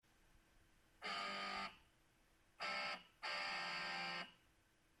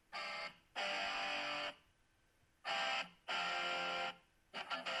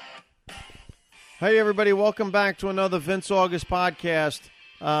Hey, everybody. Welcome back to another Vince August podcast.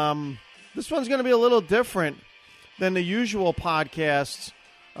 This one's going to be a little different than the usual podcasts.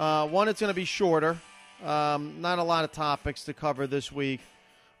 One, it's going to be shorter. Not a lot of topics to cover this week.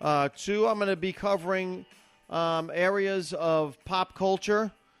 Two, I'm going to be covering areas of pop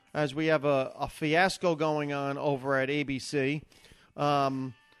culture as we have a fiasco going on over at ABC.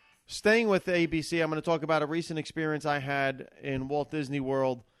 Staying with ABC, I'm going to talk about a recent experience I had in Walt Disney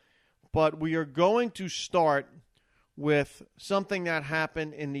World. But we are going to start with something that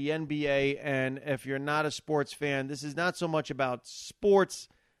happened in the NBA. And if you're not a sports fan, this is not so much about sports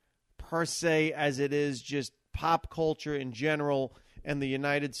per se as it is just pop culture in general and the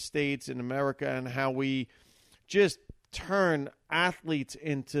United States and America and how we just turn athletes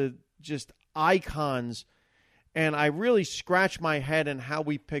into just icons. And I really scratch my head on how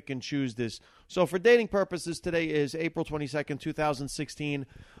we pick and choose this. So for dating purposes, today is April 22nd, 2016.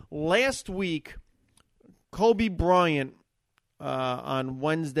 Last week, Kobe Bryant on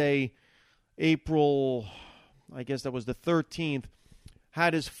Wednesday, April, I guess that was the 13th,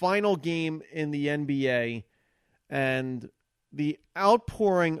 had his final game in the NBA. And the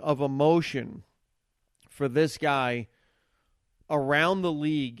outpouring of emotion for this guy around the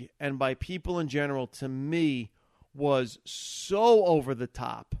league and by people in general, to me, was so over the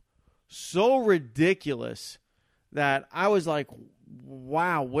top, so ridiculous that I was like,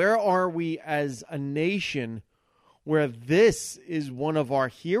 wow, where are we as a nation where this is one of our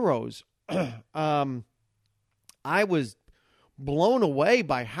heroes? I was blown away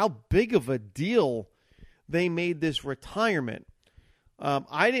by how big of a deal they made this retirement.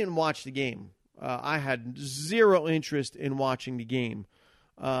 I didn't watch the game. I had zero interest in watching the game.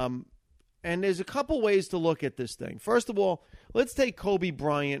 And there's a couple ways to look at this thing. First of all, let's take Kobe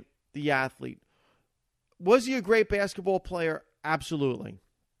Bryant, the athlete. Was he a great basketball player? Absolutely.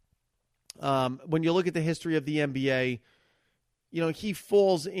 When you look at the history of the NBA, you know, he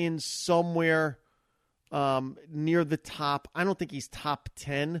falls in somewhere near the top. I don't think he's top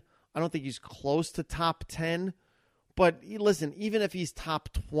 10. I don't think he's close to top 10. But listen, even if he's top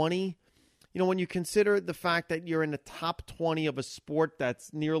 20, you know, when you consider the fact that you're in the top 20 of a sport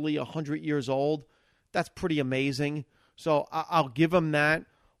that's nearly 100 years old, that's pretty amazing. So I'll give him that.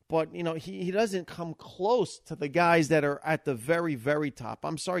 But, you know, he doesn't come close to the guys that are at the very, very top.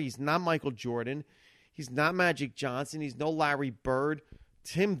 I'm sorry, he's not Michael Jordan. He's not Magic Johnson. He's no Larry Bird.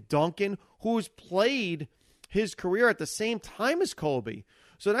 Tim Duncan, who's played his career at the same time as Kobe.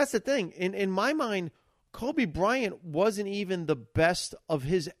 So that's the thing. In my mind, Kobe Bryant wasn't even the best of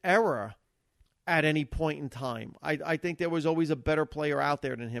his era at any point in time. I think there was always a better player out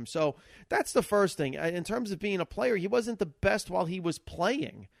there than him. So that's the first thing. In terms of being a player, he wasn't the best while he was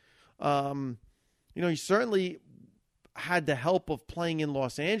playing. You know, he certainly had the help of playing in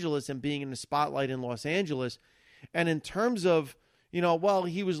Los Angeles and being in the spotlight in Los Angeles. And in terms of, you know, well,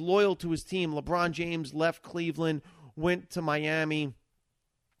 he was loyal to his team. LeBron James left Cleveland, went to Miami,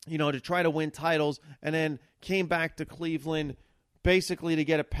 you know, to try to win titles, and then came back to Cleveland basically to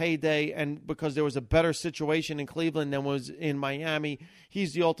get a payday, and because there was a better situation in Cleveland than was in Miami.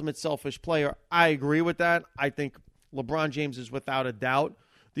 He's the ultimate selfish player. I agree with that. I think LeBron James is without a doubt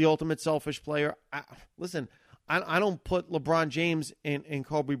the ultimate selfish player. Listen, I don't put LeBron James in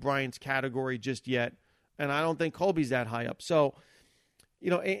Kobe Bryant's category just yet, and I don't think Kobe's that high up. So,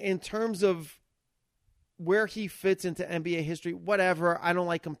 you know, in terms of where he fits into NBA history, whatever. I don't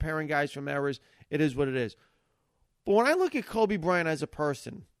like comparing guys from eras. It is what it is. But when I look at Kobe Bryant as a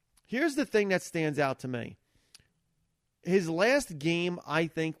person, here's the thing that stands out to me. His last game, I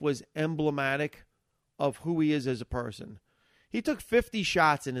think, was emblematic of who he is as a person. He took 50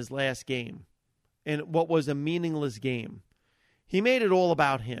 shots in his last game in what was a meaningless game. He made it all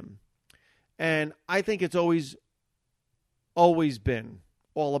about him. And I think it's always been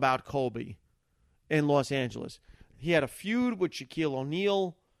all about Kobe in Los Angeles. He had a feud with Shaquille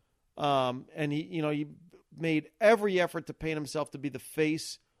O'Neal, and he made every effort to paint himself to be the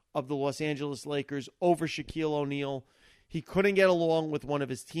face of the Los Angeles Lakers over Shaquille O'Neal. He couldn't get along with one of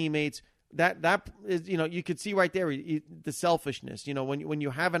his teammates. That is, you could see right there the selfishness. When you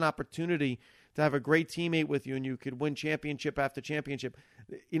have an opportunity to have a great teammate with you and you could win championship after championship,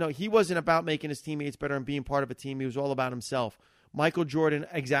 he wasn't about making his teammates better and being part of a team. He was all about himself. Michael Jordan,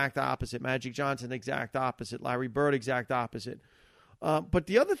 exact opposite. Magic Johnson, exact opposite. Larry Bird, exact opposite. But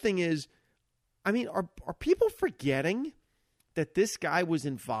the other thing is, are people forgetting that this guy was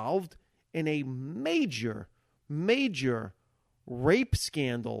involved in a major, major rape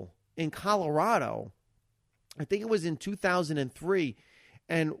scandal in Colorado? I think it was in 2003.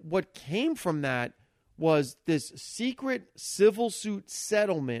 And what came from that was this secret civil suit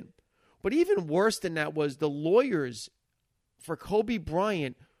settlement But even worse than that was the lawyers for Kobe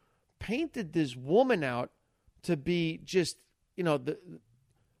Bryant painted this woman out to be just,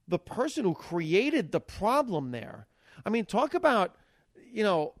 the person who created the problem there. I mean, talk about,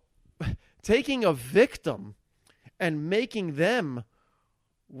 taking a victim and making them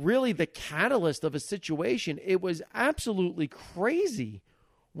really the catalyst of a situation. It was absolutely crazy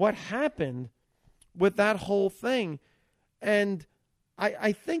what happened with that whole thing. And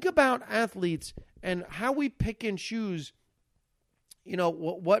I think about athletes and how we pick and choose,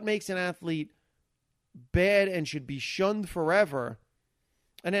 what makes an athlete bad and should be shunned forever,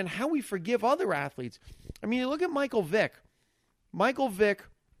 and then how we forgive other athletes. I mean, you look at Michael Vick. Michael Vick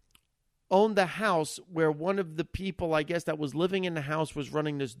owned the house where one of the people, I guess, that was living in the house was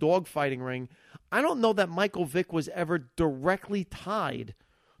running this dogfighting ring. I don't know that Michael Vick was ever directly tied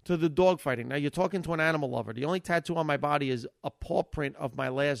to the dogfighting. Now, you're talking to an animal lover. The only tattoo on my body is a paw print of my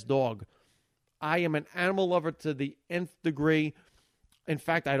last dog. I am an animal lover to the nth degree. In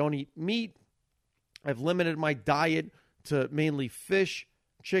fact, I don't eat meat. I've limited my diet to mainly fish,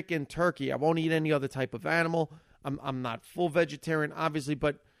 chicken, turkey. I won't eat any other type of animal. I'm not full vegetarian, obviously,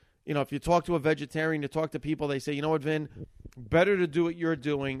 but if you talk to a vegetarian, you talk to people, they say, you know what, Vin, better to do what you're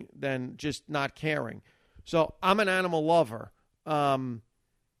doing than just not caring. So I'm an animal lover. And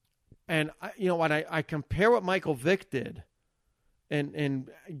when I compare what Michael Vick did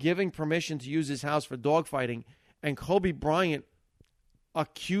and giving permission to use his house for dogfighting, and Kobe Bryant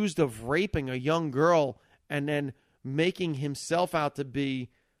accused of raping a young girl and then making himself out to be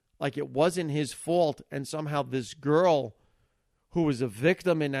like it wasn't his fault, and somehow this girl who was a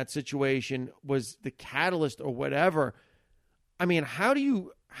victim in that situation was the catalyst or whatever. I mean, how do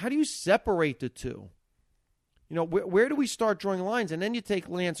you separate the two? Where do we start drawing lines? And then you take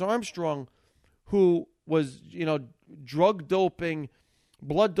Lance Armstrong, who was, drug doping,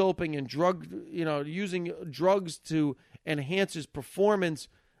 blood doping, and using drugs to enhance his performance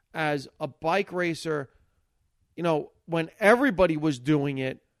as a bike racer, when everybody was doing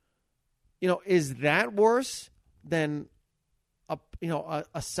it. Is that worse than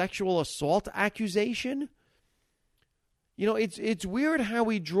a sexual assault accusation? It's weird how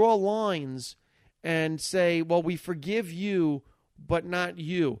we draw lines and say, well, we forgive you, but not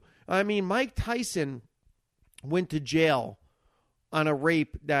you. I mean, Mike Tyson went to jail on a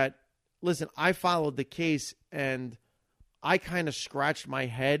rape that, listen, I followed the case and I kind of scratched my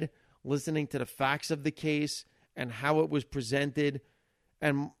head listening to the facts of the case and how it was presented.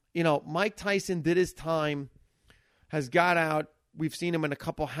 And, Mike Tyson did his time, has got out. We've seen him in a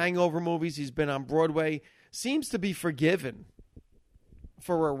couple Hangover movies. He's been on Broadway. Seems to be forgiven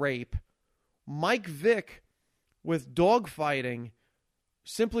for a rape. Mike Vick with dogfighting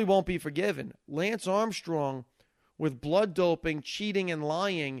simply won't be forgiven. Lance Armstrong with blood doping, cheating, and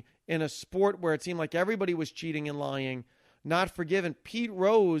lying in a sport where it seemed like everybody was cheating and lying, not forgiven. Pete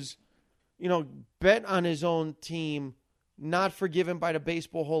Rose, bet on his own team, not forgiven by the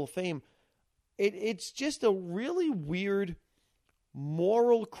Baseball Hall of Fame. It's just a really weird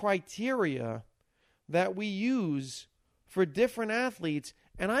moral criteria that we use for different athletes,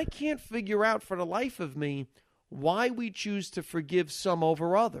 and I can't figure out for the life of me why we choose to forgive some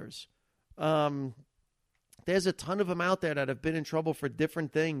over others. There's a ton of them out there that have been in trouble for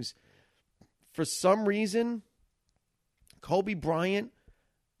different things. For some reason, Kobe Bryant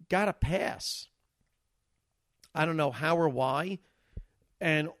got a pass. I don't know how or why,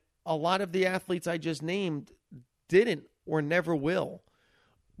 and a lot of the athletes I just named didn't or never will.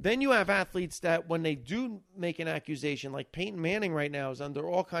 Then you have athletes that when they do make an accusation, like Peyton Manning right now is under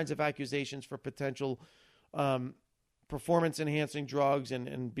all kinds of accusations for potential performance-enhancing drugs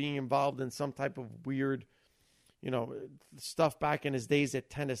and being involved in some type of weird, stuff back in his days at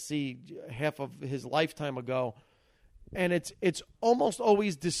Tennessee, half of his lifetime ago. And it's almost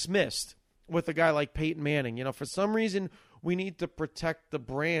always dismissed with a guy like Peyton Manning. For some reason, we need to protect the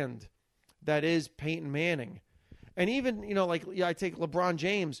brand that is Peyton Manning. And even, I take LeBron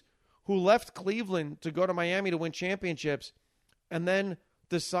James, who left Cleveland to go to Miami to win championships and then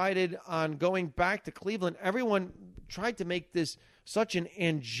decided on going back to Cleveland. Everyone tried to make this such an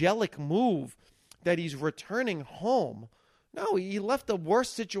angelic move that he's returning home. No, he left a worse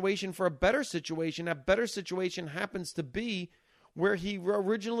situation for a better situation. That better situation happens to be where he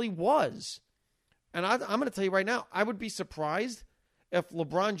originally was. And I'm going to tell you right now, I would be surprised if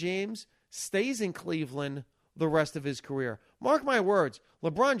LeBron James stays in Cleveland the rest of his career. Mark my words,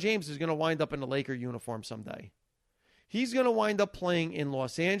 LeBron James is going to wind up in a Laker uniform someday. He's going to wind up playing in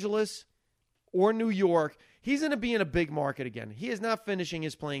Los Angeles or New York. He's going to be in a big market again. He is not finishing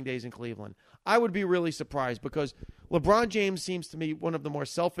his playing days in Cleveland. I would be really surprised because LeBron James seems to me one of the more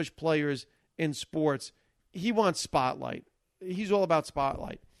selfish players in sports. He wants spotlight. He's all about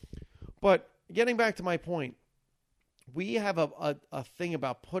spotlight. But getting back to my point, we have a thing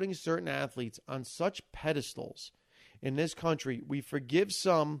about putting certain athletes on such pedestals in this country. We forgive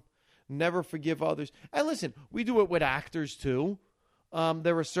some, never forgive others. And listen, we do it with actors too.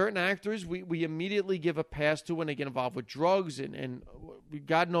 There are certain actors we immediately give a pass to when they get involved with drugs and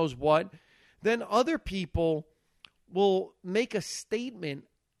God knows what. Then other people will make a statement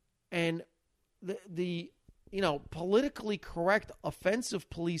and the politically correct offensive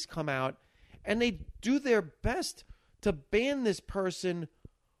police come out and they do their best to ban this person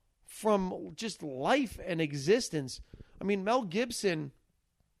from just life and existence. I mean, Mel Gibson,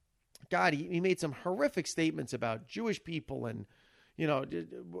 God, he made some horrific statements about Jewish people and,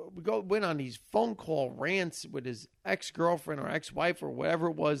 went on these phone call rants with his ex-girlfriend or ex-wife or whatever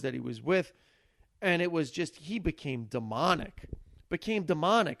it was that he was with. And it was just, he became demonic. But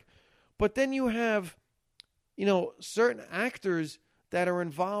then you have, certain actors that are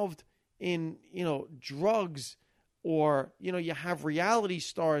involved in, drugs, or, you have reality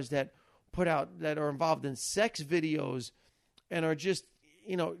stars that are involved in sex videos and are just,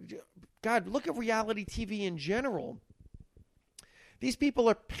 God, look at reality TV in general. These people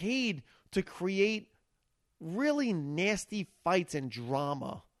are paid to create really nasty fights and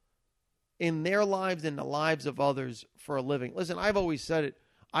drama in their lives and the lives of others for a living. Listen, I've always said it.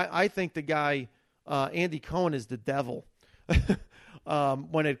 I think the guy, Andy Cohen, is the devil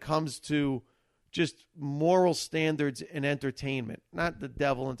when it comes to just moral standards in entertainment. Not the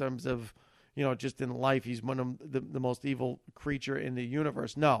devil in terms of, just in life. He's one of the most evil creature in the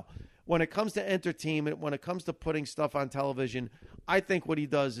universe. No. When it comes to entertainment, when it comes to putting stuff on television, I think what he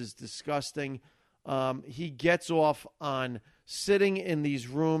does is disgusting. He gets off on sitting in these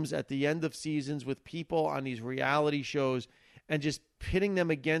rooms at the end of seasons with people on these reality shows and just pitting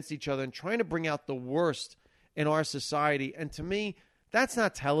them against each other and trying to bring out the worst in our society. And to me, that's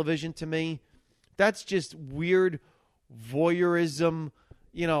not television to me. That's just weird voyeurism,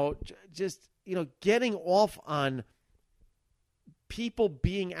 getting off on people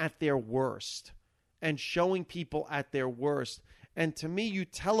being at their worst and showing people at their worst. And to me, you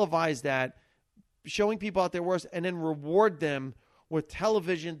televise that, showing people at their worst, and then reward them with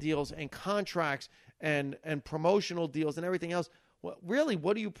television deals and contracts and promotional deals and everything else. Well, really,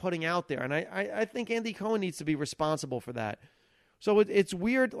 what are you putting out there? And I think Andy Cohen needs to be responsible for that. So it's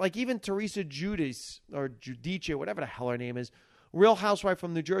weird. Like even Teresa Giudice, or Giudice, whatever the hell her name is, Real Housewife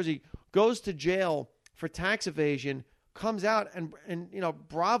from New Jersey, goes to jail for tax evasion, comes out, and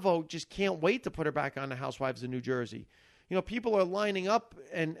Bravo just can't wait to put her back on the Housewives of New Jersey. People are lining up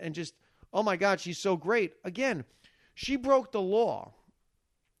and just, oh my God, she's so great. Again, she broke the law.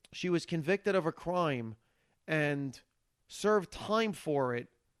 She was convicted of a crime and served time for it.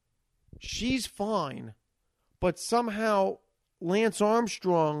 She's fine. But somehow Lance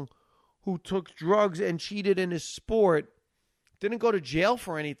Armstrong, who took drugs and cheated in his sport, didn't go to jail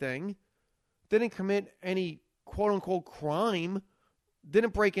for anything, didn't commit any quote-unquote crime,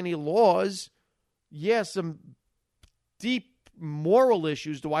 didn't break any laws. Yes, some deep moral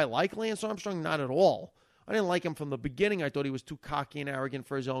issues. Do I like Lance Armstrong? Not at all. I didn't like him from the beginning. I thought he was too cocky and arrogant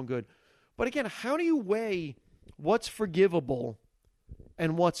for his own good. But again, how do you weigh what's forgivable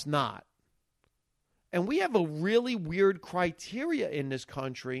and what's not? And we have a really weird criteria in this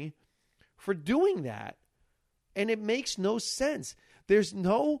country for doing that. And it makes no sense. There's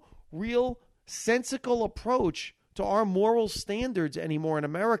no real sensical approach to our moral standards anymore in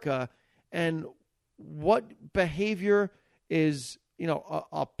America. And what behavior is,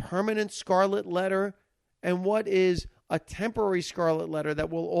 a permanent scarlet letter, and what is a temporary scarlet letter that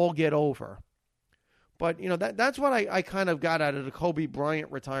we'll all get over. But, that's what I kind of got out of the Kobe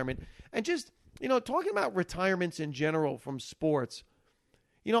Bryant retirement. And just, talking about retirements in general from sports,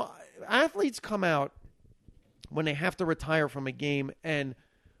 athletes come out when they have to retire from a game and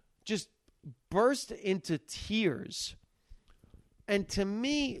just burst into tears. And to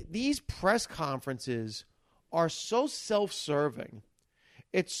me, these press conferences are so self-serving.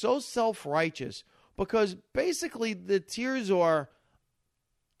 It's so self-righteous because basically the tears are,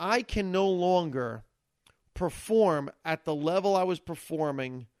 I can no longer perform at the level I was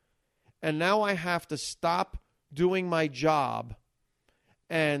performing, and now I have to stop doing my job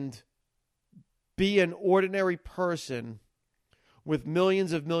and be an ordinary person with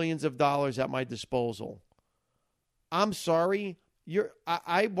millions of dollars at my disposal. I'm sorry.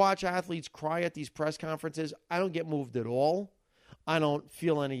 I watch athletes cry at these press conferences. I don't get moved at all. I don't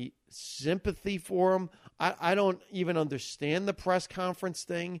feel any sympathy for him. I don't even understand the press conference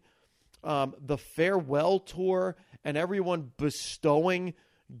thing, the farewell tour, and everyone bestowing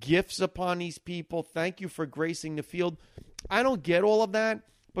gifts upon these people. Thank you for gracing the field. I don't get all of that,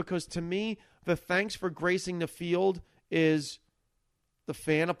 because to me, the thanks for gracing the field is the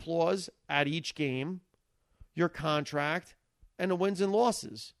fan applause at each game, your contract, and the wins and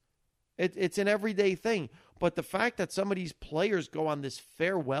losses. It's an everyday thing. But the fact that some of these players go on this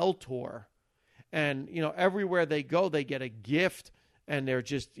farewell tour and, everywhere they go, they get a gift and they're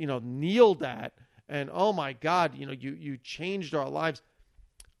just, kneeled at. And, oh, my God, you changed our lives.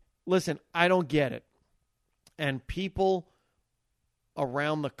 Listen, I don't get it. And people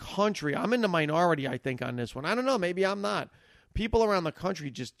around the country, I'm in the minority, I think, on this one. I don't know. Maybe I'm not. People around the country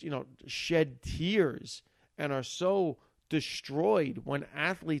just, shed tears and are so destroyed when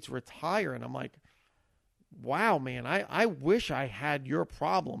athletes retire. And I'm like, wow, man, I wish I had your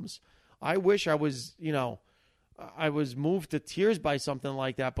problems. I wish I was, I was moved to tears by something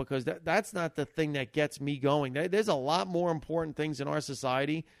like that, because that's not the thing that gets me going. There's a lot more important things in our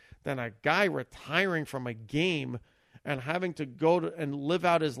society than a guy retiring from a game and having to go and live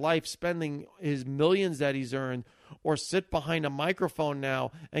out his life spending his millions that he's earned, or sit behind a microphone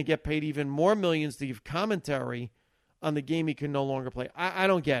now and get paid even more millions to give commentary on the game he can no longer play. I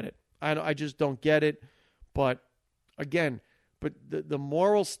don't get it. I just don't get it. But again, the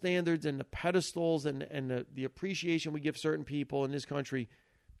moral standards and the pedestals and the appreciation we give certain people in this country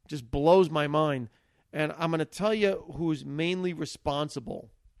just blows my mind. And I'm going to tell you who's mainly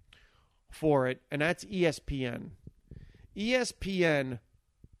responsible for it, and that's ESPN. ESPN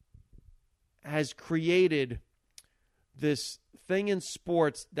has created this thing in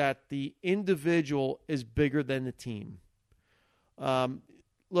sports that the individual is bigger than the team.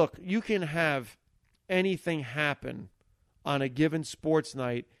 Look, you can have anything happen on a given sports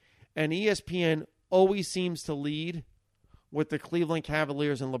night, and ESPN always seems to lead with the Cleveland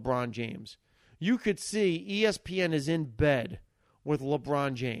Cavaliers and LeBron James. You could see ESPN is in bed with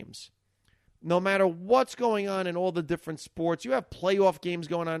LeBron James. No matter what's going on in all the different sports, you have playoff games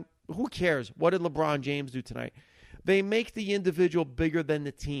going on. Who cares? What did LeBron James do tonight? They make the individual bigger than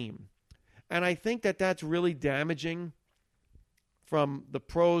the team. And I think that that's really damaging from the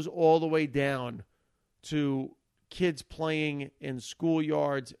pros all the way down to kids playing in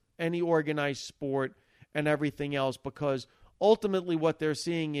schoolyards, any organized sport, and everything else, because ultimately what they're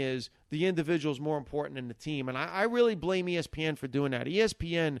seeing is the individual is more important than the team. And I really blame ESPN for doing that.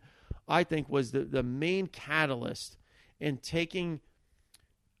 ESPN, I think, was the main catalyst in taking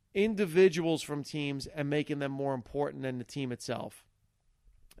individuals from teams and making them more important than the team itself.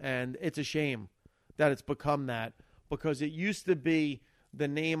 And it's a shame that it's become that, because it used to be the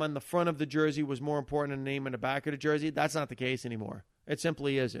name on the front of the jersey was more important than the name on the back of the jersey. That's not the case anymore. It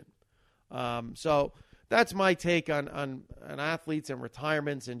simply isn't. So that's my take on athletes and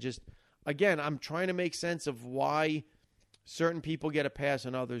retirements. And just, again, I'm trying to make sense of why certain people get a pass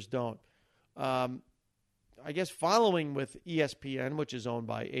and others don't. I guess following with ESPN, which is owned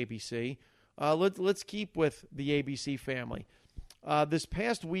by ABC, let's keep with the ABC family. This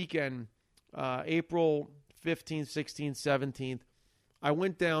past weekend, April 15th, 16th, 17th, I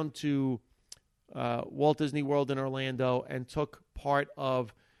went down to Walt Disney World in Orlando and took part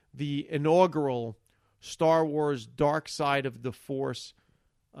of the inaugural Star Wars Dark Side of the Force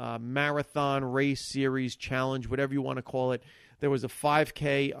marathon race series challenge, whatever you want to call it. There was a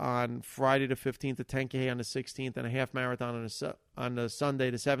 5K on Friday the 15th, a 10K on the 16th, and a half marathon on the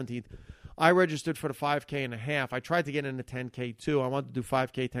Sunday the 17th. I registered for the 5K and a half. I tried to get in the 10K too. I wanted to do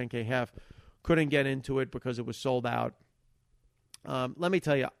 5K, 10K, half. Couldn't get into it because it was sold out. Let me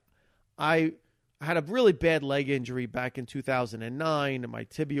tell you, I had a really bad leg injury back in 2009, and my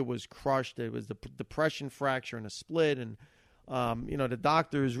tibia was crushed. It was the depression fracture and a split, and the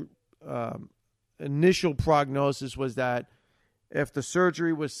doctor's initial prognosis was that if the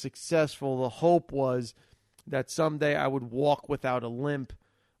surgery was successful, the hope was that someday I would walk without a limp,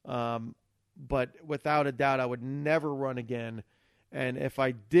 but without a doubt I would never run again. And if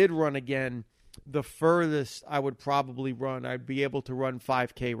I did run again, the furthest I would probably run, I'd be able to run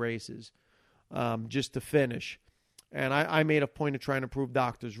 5K races just to finish. And I made a point of trying to prove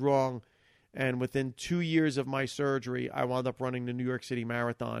doctors wrong. And within 2 years of my surgery, I wound up running the New York City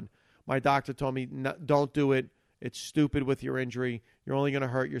Marathon. My doctor told me, don't do it. It's stupid with your injury. You're only going to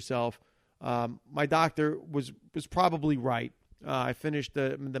hurt yourself. My doctor was probably right. I finished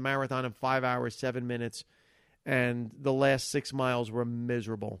the marathon in 5 hours, 7 minutes, and the last 6 miles were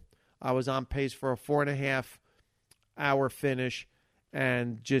miserable. I was on pace for a 4.5 hour finish,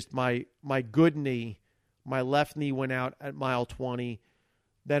 and just my good knee My left knee went out at mile 20.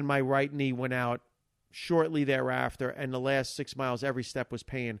 Then my right knee went out shortly thereafter. And the last 6 miles, every step was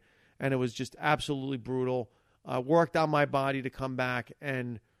pain. And it was just absolutely brutal. Worked on my body to come back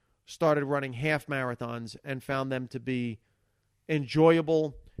and started running half marathons and found them to be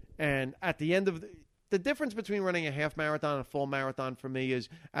enjoyable. And at the end of the difference between running a half marathon and a full marathon for me is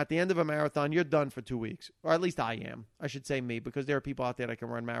at the end of a marathon, you're done for 2 weeks. Or at least I am. I should say me, because there are people out there that can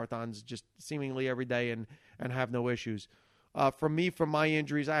run marathons just seemingly every day and have no issues. For me, from my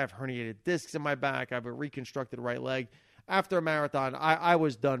injuries, I have herniated discs in my back. I have a reconstructed right leg. After a marathon, I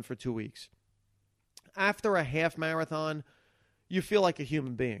was done for 2 weeks. After a half marathon, you feel like a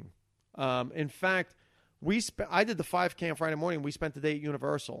human being. In fact, I did the 5K on Friday morning. We spent the day at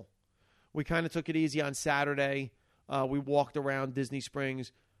Universal. We kind of took it easy on Saturday. We walked around Disney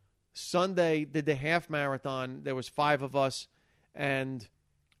Springs. Sunday, did the half marathon. There was 5 of us. And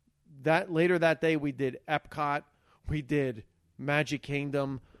later that day, we did Epcot. We did Magic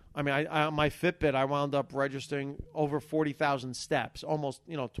Kingdom. I mean, on my Fitbit, I wound up registering over 40,000 steps, almost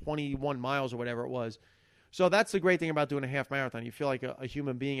 21 miles or whatever it was. So that's the great thing about doing a half marathon. You feel like a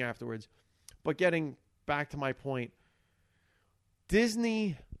human being afterwards. But getting back to my point,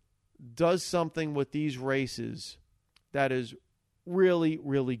 Disney does something with these races that is really,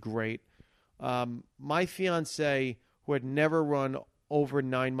 really great. My fiance, who had never run over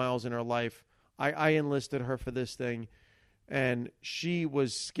 9 miles in her life, I enlisted her for this thing, and she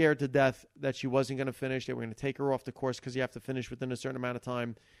was scared to death that she wasn't going to finish. They were going to take her off the course because you have to finish within a certain amount of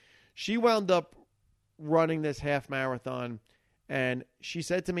time. She wound up running this half marathon, and she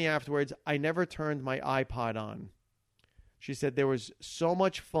said to me afterwards, I never turned my iPod on. She said there was so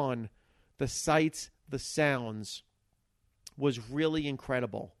much fun. The sights, the sounds was really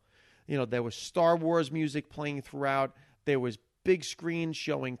incredible. There was Star Wars music playing throughout. There was big screens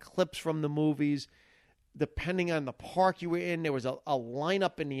showing clips from the movies. Depending on the park you were in, there was a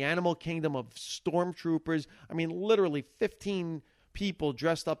lineup in the Animal Kingdom of stormtroopers. I mean, literally 15 people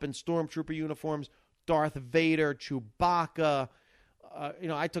dressed up in stormtrooper uniforms. Darth Vader, Chewbacca.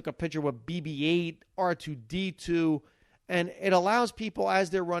 I took a picture with BB-8, R2-D2. And it allows people, as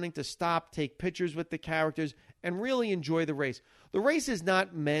they're running, to stop, take pictures with the characters, and really enjoy the race. The race is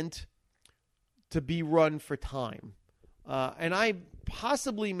not meant to be run for time. And I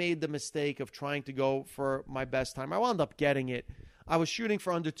possibly made the mistake of trying to go for my best time. I wound up getting it. I was shooting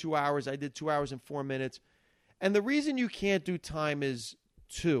for under 2 hours. I did 2 hours and 4 minutes. And the reason you can't do time is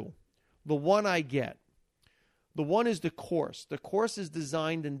 2. The one I get. The one is the course. The course is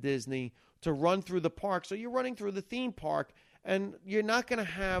designed in Disney to run through the park. So you're running through the theme park, and you're not going to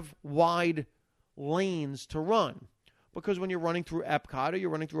have wide lanes to run. Because when you're running through Epcot or you're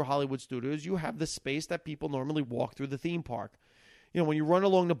running through Hollywood Studios, you have the space that people normally walk through the theme park. When you run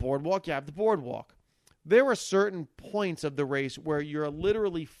along the boardwalk, you have the boardwalk. There are certain points of the race where you're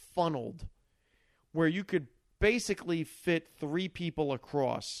literally funneled, where you could basically fit 3 people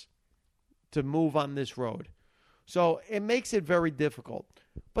across to move on this road. So it makes it very difficult.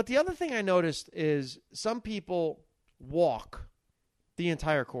 But the other thing I noticed is some people walk the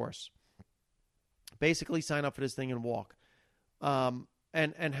entire course. Basically sign up for this thing and walk. And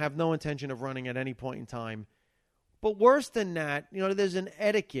have no intention of running at any point in time. But worse than that, there's an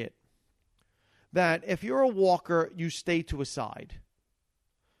etiquette that if you're a walker, you stay to a side.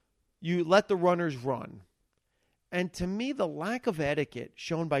 You let the runners run. And to me, the lack of etiquette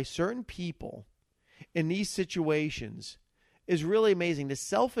shown by certain people in these situations is really amazing. The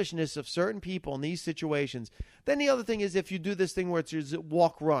selfishness of certain people in these situations. Then the other thing is if you do this thing where it's just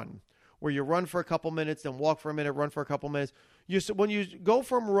walk-run, where you run for a couple minutes, then walk for a minute, run for a couple minutes. When you go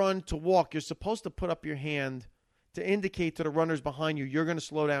from run to walk, you're supposed to put up your hand to indicate to the runners behind you, you're going to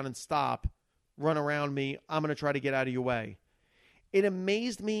slow down and stop, run around me, I'm going to try to get out of your way. It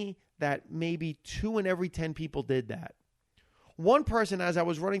amazed me that maybe 2 in every 10 people did that. One person, as I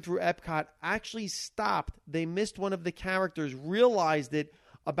was running through Epcot, actually stopped. They missed one of the characters, realized it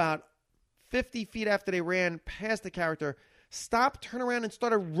about 50 feet after they ran past the character, stopped, turned around, and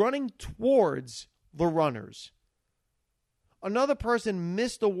started running towards the runners. Another person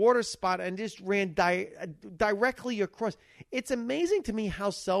missed a water spot and just ran directly across. It's amazing to me how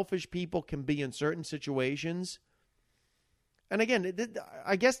selfish people can be in certain situations. And again,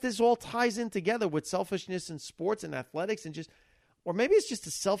 I guess this all ties in together with selfishness in sports and athletics or maybe it's just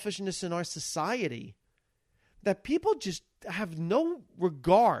a selfishness in our society that people just have no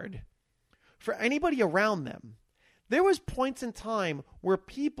regard for anybody around them. There was points in time where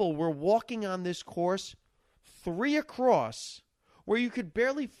people were walking on this course 3 across, where you could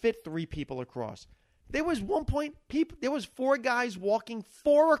barely fit 3 people across. There was one point, there was 4 guys walking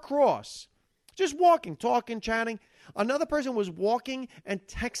 4 across. Just walking, talking, chatting. Another person was walking and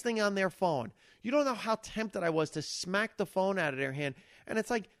texting on their phone. You don't know how tempted I was to smack the phone out of their hand. And it's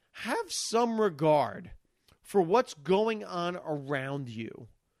like, have some regard for what's going on around you.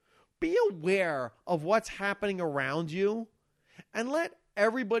 Be aware of what's happening around you and let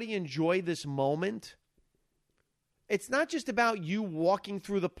everybody enjoy this moment. It's not just about you walking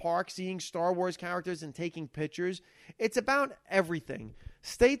through the park, seeing Star Wars characters and taking pictures. It's about everything.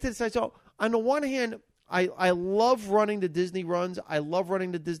 Stay to the side. So on the one hand, I love running the Disney runs. I love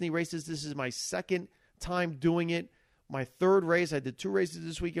running the Disney races. This is my second time doing it. My third race. I did 2 races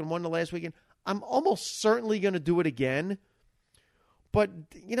this weekend, 1 the last weekend. I'm almost certainly going to do it again. But,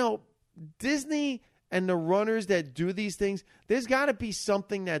 Disney and the runners that do these things, there's got to be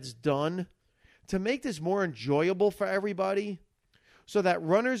something that's done to make this more enjoyable for everybody so that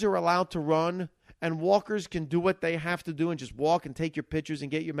runners are allowed to run and walkers can do what they have to do and just walk and take your pictures and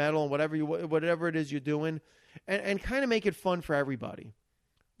get your medal and whatever it is you're doing and kind of make it fun for everybody.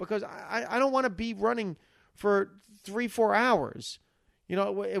 Because I don't want to be running for 3-4 hours.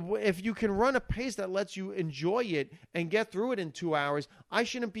 If you can run a pace that lets you enjoy it and get through it in 2 hours, I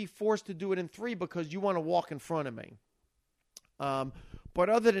shouldn't be forced to do it in 3 because you want to walk in front of me. But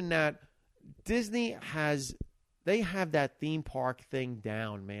other than that, Disney they have that theme park thing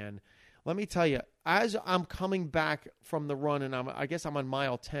down, man. Let me tell you, as I'm coming back from the run, and I guess I'm on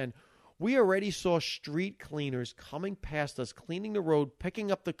mile 10, we already saw street cleaners coming past us, cleaning the road,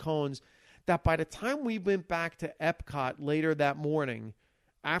 picking up the cones, that by the time we went back to Epcot later that morning,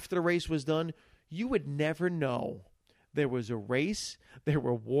 after the race was done, you would never know. There was a race, there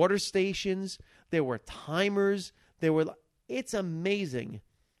were water stations, there were timers, it's amazing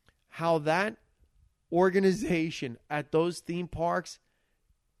how that organization at those theme parks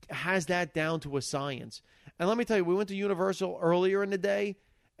has that down to a science. And let me tell you, we went to Universal earlier in the day,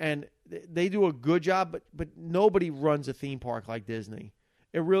 and they do a good job, but nobody runs a theme park like Disney.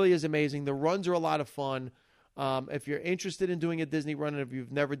 It really is amazing. The runs are a lot of fun. If you're interested in doing a Disney run, and if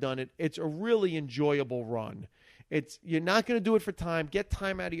you've never done it, it's a really enjoyable run. You're not going to do it for time. Get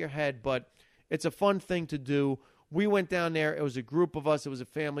time out of your head, but it's a fun thing to do. We went down there. It was a group of us. It was a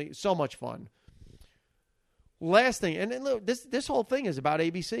family. So much fun. Last thing, and look, this whole thing is about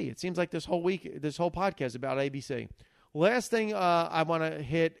ABC. It seems like this whole podcast is about ABC. Last thing I want to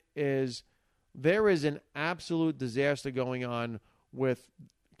hit is there is an absolute disaster going on with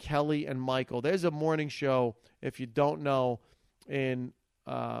Kelly and Michael. There's a morning show, if you don't know, on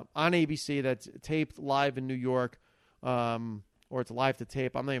ABC that's taped live in New York, or it's live to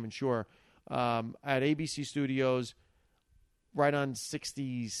tape. I'm not even sure. At ABC Studios, right on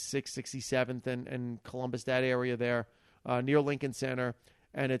 66th, 67th and Columbus, that area there, near Lincoln Center.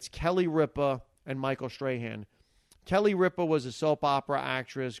 And it's Kelly Ripa and Michael Strahan. Kelly Ripa was a soap opera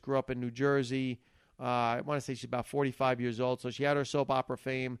actress, grew up in New Jersey. I want to say she's about 45 years old. So she had her soap opera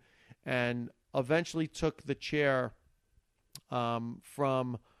fame and eventually took the chair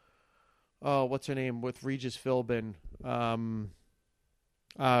from, what's her name, with Regis Philbin,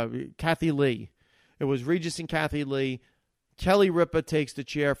 Kathy Lee. It was Regis and Kathy Lee. Kelly Ripa takes the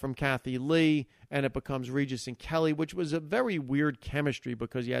chair from Kathy Lee, and it becomes Regis and Kelly, which was a very weird chemistry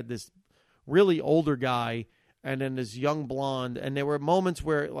because you had this really older guy and then this young blonde, and there were moments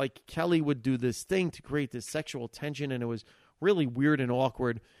where like Kelly would do this thing to create this sexual tension, and it was really weird and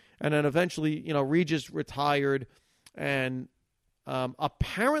awkward. And then eventually, Regis retired, and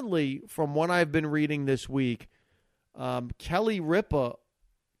apparently, from what I've been reading this week, Kelly Ripa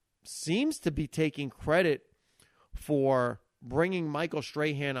seems to be taking credit for bringing Michael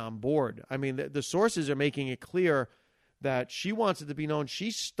Strahan on board. I mean, the sources are making it clear that she wants it to be known she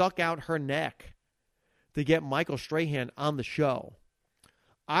stuck out her neck to get Michael Strahan on the show.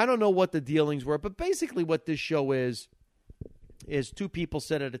 I don't know what the dealings were, but basically what this show is 2 people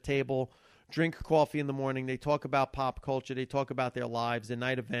sit at a table, drink coffee in the morning. They talk about pop culture. They talk about their lives, the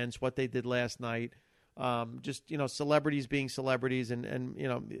night events, what they did last night. Celebrities being celebrities, and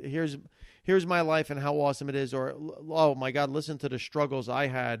here's my life and how awesome it is, or, oh my God, listen to the struggles I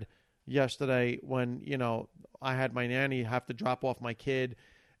had yesterday when, I had my nanny have to drop off my kid,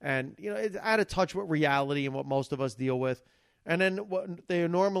 and, it's out of touch with reality and what most of us deal with. And then what they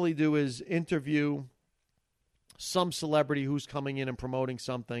normally do is interview some celebrity who's coming in and promoting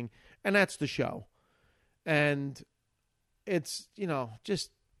something, and that's the show. And it's,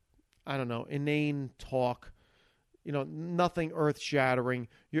 just, I don't know, inane talk, nothing earth-shattering.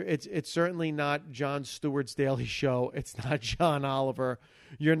 It's certainly not Jon Stewart's Daily Show. It's not John Oliver.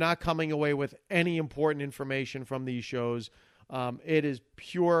 You're not coming away with any important information from these shows. It is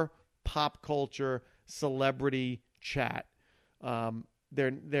pure pop culture, celebrity chat.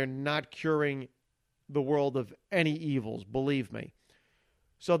 they're not curing the world of any evils, believe me.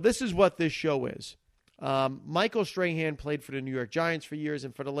 So this is what this show is. Michael Strahan played for the New York Giants for years,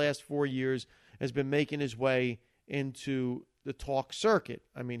 and for the last 4 years has been making his way into the talk circuit.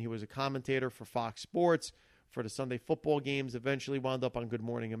 I mean, he was a commentator for Fox Sports, for the Sunday football games, eventually wound up on Good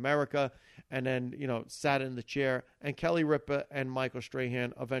Morning America, and then, sat in the chair. And Kelly Ripa and Michael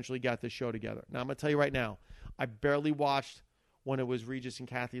Strahan eventually got this show together. Now, I'm going to tell you right now, I barely watched when it was Regis and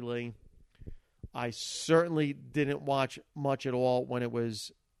Kathy Lee. I certainly didn't watch much at all when it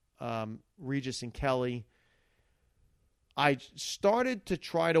was Regis and Kelly. I started to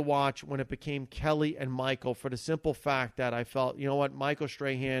try to watch when it became Kelly and Michael for the simple fact that I felt, Michael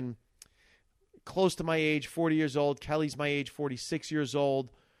Strahan, close to my age, 40 years old. Kelly's my age, 46 years old.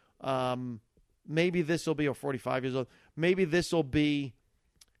 Maybe this will be, or 45 years old. Maybe this will be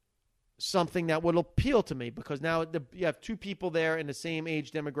something that would appeal to me because now you have two people there in the same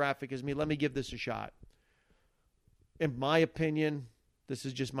age demographic as me. Let me give this a shot. In my opinion, this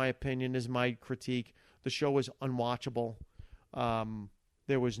is just my opinion, this is my critique. The show was unwatchable.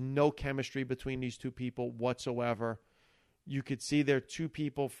 There was no chemistry between these two people whatsoever. You could see they're two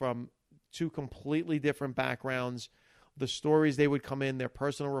people from two completely different backgrounds. The stories they would come in, their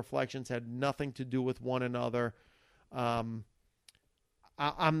personal reflections had nothing to do with one another. I'm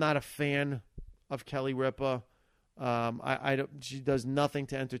not a fan of Kelly Ripa. She does nothing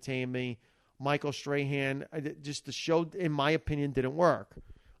to entertain me. Michael Strahan, just the show, in my opinion, didn't work.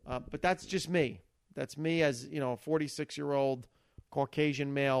 But that's just me. That's me as, a 46-year-old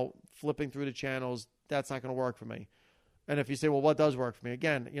Caucasian male flipping through the channels. That's not going to work for me. And if you say, well, what does work for me?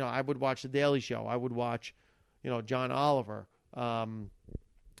 Again, I would watch The Daily Show. I would watch, John Oliver. I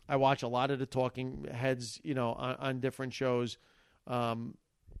watch a lot of the talking heads, on different shows.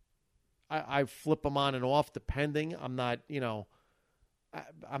 I flip them on and off depending. I'm not,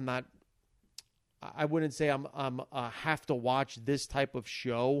 I wouldn't say I'm have to watch this type of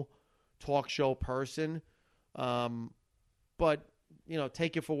show, talk show person. But,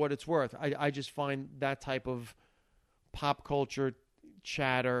 take it for what it's worth. I just find that type of pop culture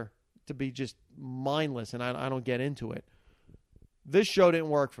chatter to be just mindless, and I don't get into it. This show didn't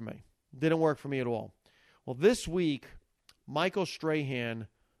work for me. Didn't work for me at all. Well, this week, Michael Strahan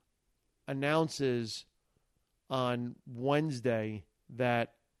announces on Wednesday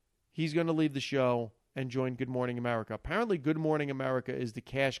that he's going to leave the show and join Good Morning America. Apparently, Good Morning America is the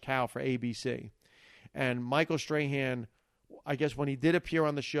cash cow for ABC. And Michael Strahan, I guess when he did appear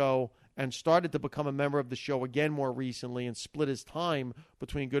on the show and started to become a member of the show again more recently and split his time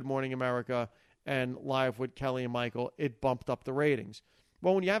between Good Morning America and Live with Kelly and Michael, it bumped up the ratings.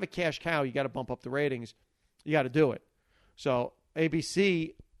 Well, when you have a cash cow, you got to bump up the ratings. You got to do it. So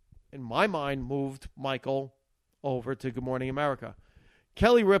ABC, in my mind, moved Michael over to Good Morning America.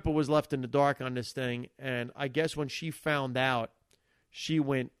 Kelly Ripa was left in the dark on this thing, and I guess when she found out, she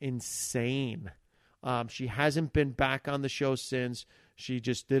went insane. She hasn't been back on the show since. She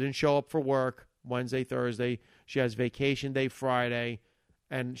just didn't show up for work Wednesday, Thursday. She has vacation day Friday,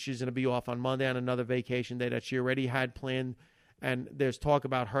 and she's going to be off on Monday on another vacation day that she already had planned. And there's talk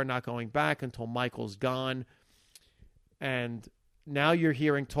about her not going back until Michael's gone. And now you're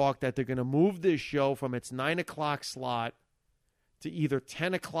hearing talk that they're going to move this show from its 9 o'clock slot to either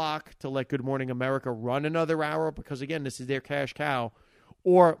 10 o'clock to let Good Morning America run another hour, because, again, this is their cash cow,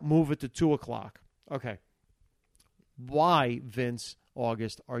 or move it to 2 o'clock. Okay. Why, Vince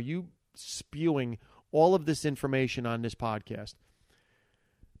August, are you spewing all of this information on this podcast?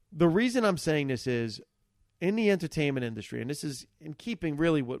 The reason I'm saying this is, in the entertainment industry, and this is in keeping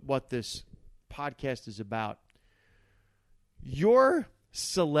really with what this podcast is about, your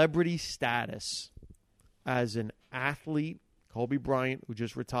celebrity status as an athlete, Kobe Bryant, who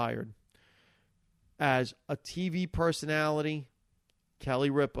just retired, as a TV personality, Kelly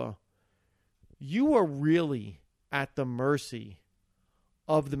Ripa, you are really at the mercy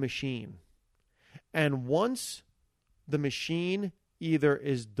of the machine. And once the machine either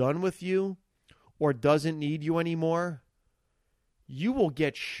is done with you or doesn't need you anymore, you will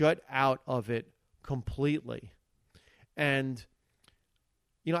get shut out of it completely. And,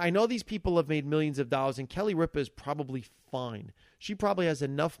 I know these people have made millions of dollars, and Kelly Ripa is probably fine. She probably has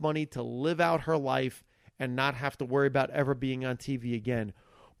enough money to live out her life and not have to worry about ever being on TV again.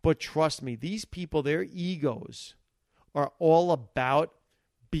 But trust me, these people, their egos are all about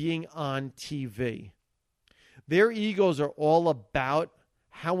being on TV. Their egos are all about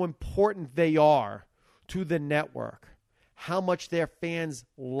how important they are to the network, how much their fans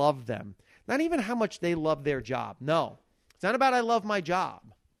love them. Not even how much they love their job. No, it's not about I love my job.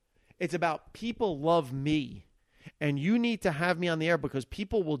 It's about people love me. and you need to have me on the air because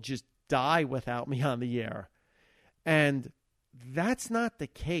people will just die without me on the air. And that's not the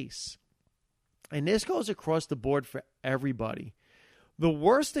case. And this goes across the board for everybody. The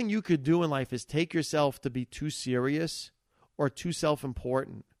worst thing you could do in life is take yourself to be too serious or too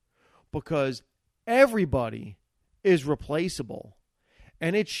self-important, because everybody is replaceable.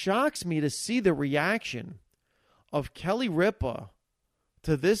 And it shocks me to see the reaction of Kelly Ripa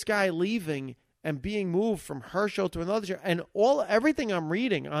to this guy leaving and being moved from her show to another show. And everything I'm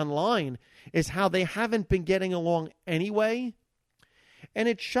reading online is how they haven't been getting along anyway. And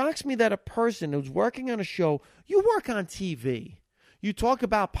it shocks me that a person who's working on a show, you work on TV, you talk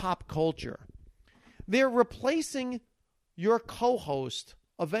about pop culture, they're replacing your co-host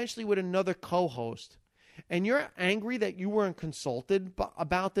eventually with another co-host, and you're angry that you weren't consulted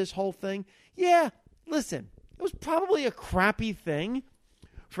about this whole thing. Yeah, listen, it was probably a crappy thing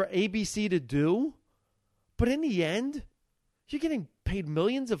for ABC to do, but in the end, you're getting paid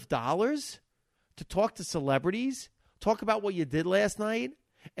millions of dollars to talk to celebrities, talk about what you did last night,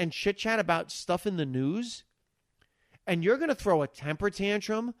 and chit-chat about stuff in the news, and you're going to throw a temper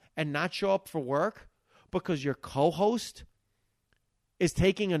tantrum and not show up for work because your co-host is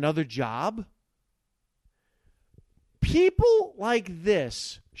taking another job? People like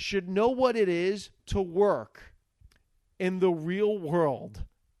this should know what it is to work in the real world.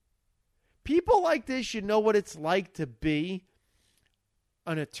 People like this should know what it's like to be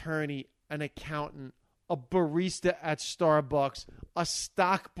an attorney, an accountant, a barista at Starbucks, a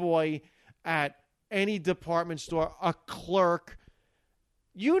stock boy at any department store, a clerk.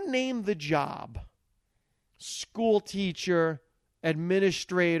 You name the job. School teacher,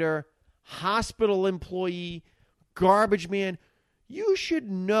 administrator, hospital employee, garbage man. You should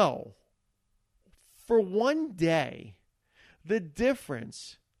know for one day the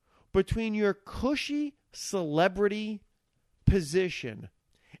difference between your cushy celebrity position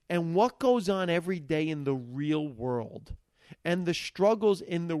and what goes on every day in the real world, and the struggles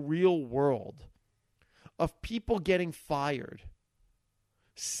in the real world of people getting fired,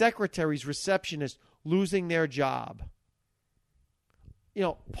 secretaries, receptionists losing their job,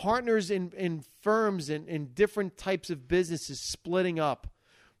 partners in firms and in different types of businesses splitting up,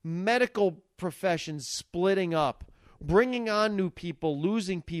 medical professions splitting up, bringing on new people,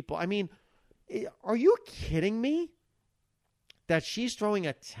 losing people. I mean, are you kidding me? That she's throwing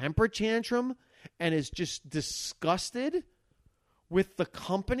a temper tantrum and is just disgusted with the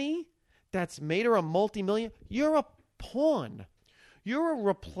company that's made her a multi-million. You're a pawn. You're a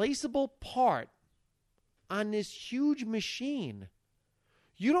replaceable part on this huge machine.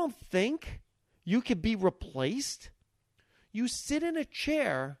 You don't think you could be replaced? You sit in a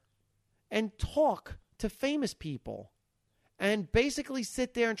chair and talk to famous people and basically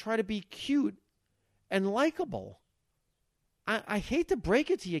sit there and try to be cute and likable. I hate to break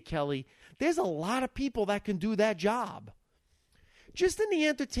it to you, Kelly. There's a lot of people that can do that job. Just in the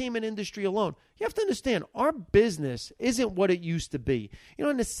entertainment industry alone, you have to understand, our business isn't what it used to be.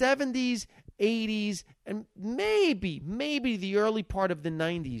 In the 70s, 80s, and maybe the early part of the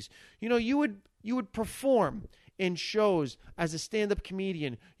 90s, you would perform in shows as a stand-up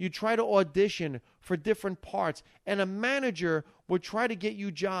comedian. You'd try to audition for different parts, and a manager would try to get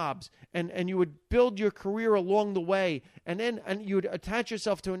you jobs, and you would build your career along the way, and you would attach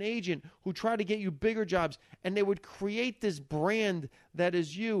yourself to an agent who tried to get you bigger jobs, and they would create this brand that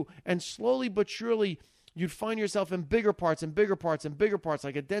is you, and slowly but surely you'd find yourself in bigger parts and bigger parts and bigger parts,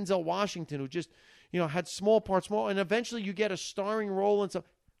 like a Denzel Washington who just had small parts, and eventually you get a starring role and stuff.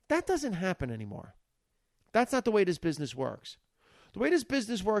 That doesn't happen anymore. That's not the way this business works. The way this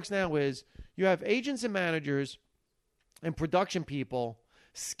business works now is you have agents and managers and production people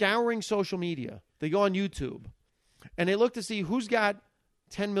scouring social media. They go on YouTube, and they look to see who's got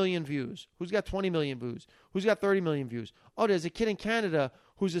 10 million views, who's got 20 million views, who's got 30 million views. Oh, there's a kid in Canada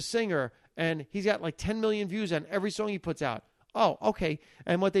who's a singer, and he's got like 10 million views on every song he puts out. Oh, okay.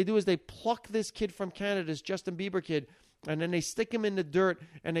 And what they do is they pluck this kid from Canada, this Justin Bieber kid, and then they stick him in the dirt,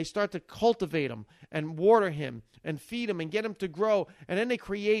 and they start to cultivate him and water him and feed him and get him to grow. And then they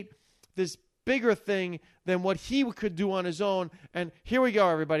create this bigger thing than what he could do on his own. And here we go,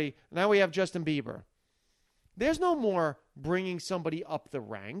 everybody. Now we have Justin Bieber. There's no more bringing somebody up the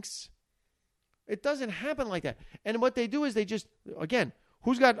ranks. It doesn't happen like that. And what they do is they just, again,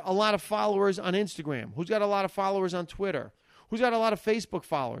 who's got a lot of followers on Instagram? Who's got a lot of followers on Twitter? Who's got a lot of Facebook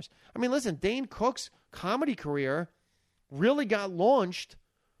followers? I mean, listen, Dane Cook's comedy career really got launched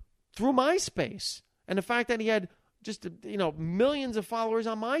through MySpace, and the fact that he had just millions of followers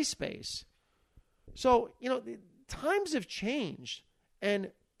on MySpace. So times have changed,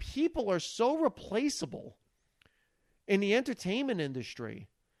 and people are so replaceable in the entertainment industry.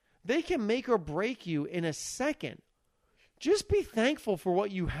 They can make or break you in a second. Just be thankful for what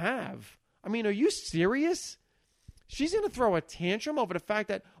you have. I mean, are you serious? She's going to throw a tantrum over the fact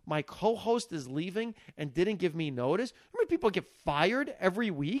that my co-host is leaving and didn't give me notice. How many people get fired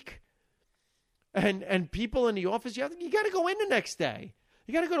every week? And people in the office, you got to go in the next day.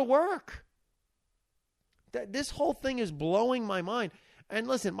 You got to go to work. This whole thing is blowing my mind. And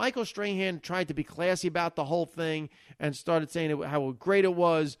listen, Michael Strahan tried to be classy about the whole thing and started saying how great it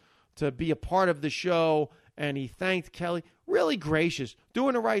was to be a part of the show. And he thanked Kelly. Really gracious,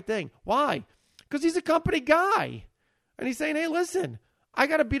 doing the right thing. Why? Because he's a company guy. And he's saying, hey, listen, I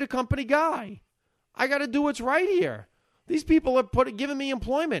got to be the company guy. I got to do what's right here. These people are giving me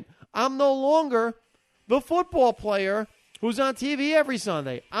employment. I'm no longer the football player who's on TV every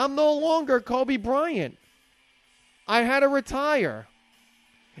Sunday. I'm no longer Kobe Bryant. I had to retire.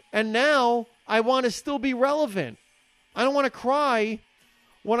 And now I want to still be relevant. I don't want to cry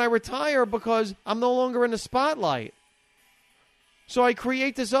when I retire because I'm no longer in the spotlight. So I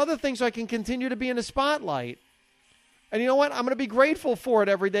create this other thing so I can continue to be in the spotlight. And you know what? I'm going to be grateful for it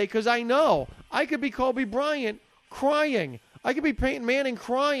every day because I know I could be Kobe Bryant crying. I could be Peyton Manning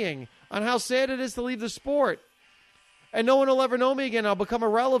crying on how sad it is to leave the sport. And no one will ever know me again. I'll become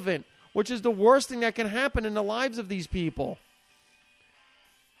irrelevant, which is the worst thing that can happen in the lives of these people.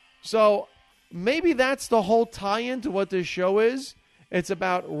 So maybe that's the whole tie-in to what this show is. It's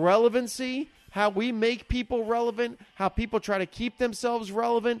about relevancy, how we make people relevant, how people try to keep themselves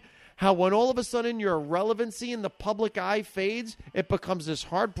relevant, how when all of a sudden your relevancy in the public eye fades, it becomes this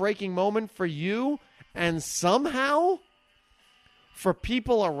heartbreaking moment for you and somehow for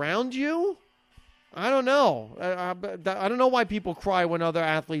people around you. I don't know. I don't know why people cry when other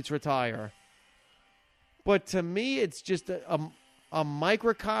athletes retire. But to me, it's just a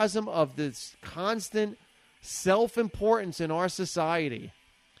microcosm of this constant self-importance in our society.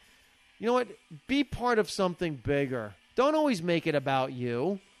 You know what? Be part of something bigger. Don't always make it about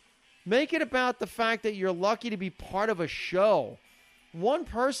you. Make it about the fact that you're lucky to be part of a show. One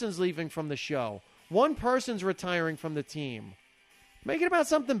person's leaving from the show. One person's retiring from the team. Make it about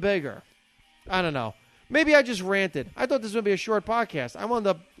something bigger. I don't know. Maybe I just ranted. I thought this was going to be a short podcast. I wound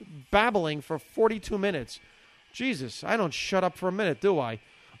up babbling for 42 minutes. Jesus, I don't shut up for a minute, do I?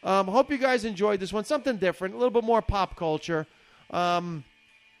 Hope you guys enjoyed this one. Something different, a little bit more pop culture. Hopefully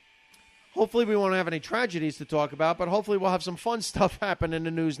we won't have any tragedies to talk about, but hopefully we'll have some fun stuff happen in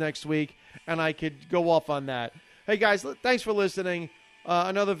the news next week, and I could go off on that. Hey, guys, thanks for listening.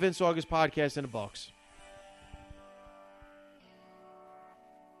 Another Vince August podcast in the books.